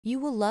You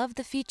will love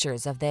the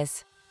features of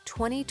this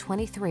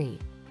 2023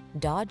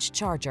 Dodge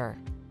Charger.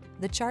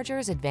 The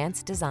Charger's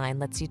advanced design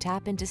lets you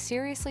tap into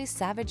seriously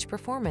savage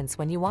performance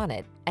when you want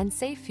it and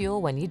save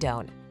fuel when you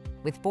don't.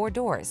 With 4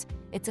 doors,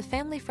 it's a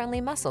family-friendly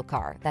muscle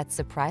car that's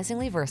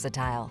surprisingly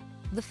versatile.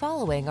 The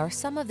following are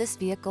some of this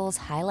vehicle's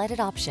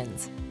highlighted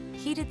options: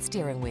 heated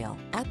steering wheel,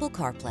 Apple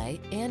CarPlay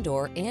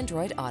and/or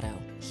Android Auto,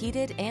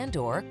 heated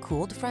and/or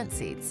cooled front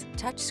seats,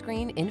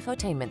 touchscreen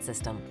infotainment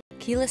system,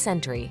 keyless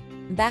entry,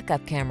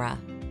 backup camera,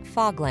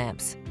 fog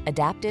lamps,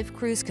 adaptive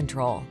cruise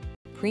control,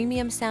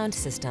 premium sound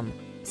system,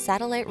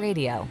 satellite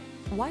radio.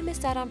 Why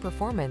miss out on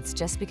performance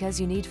just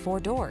because you need 4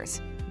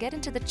 doors? Get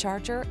into the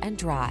Charger and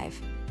drive.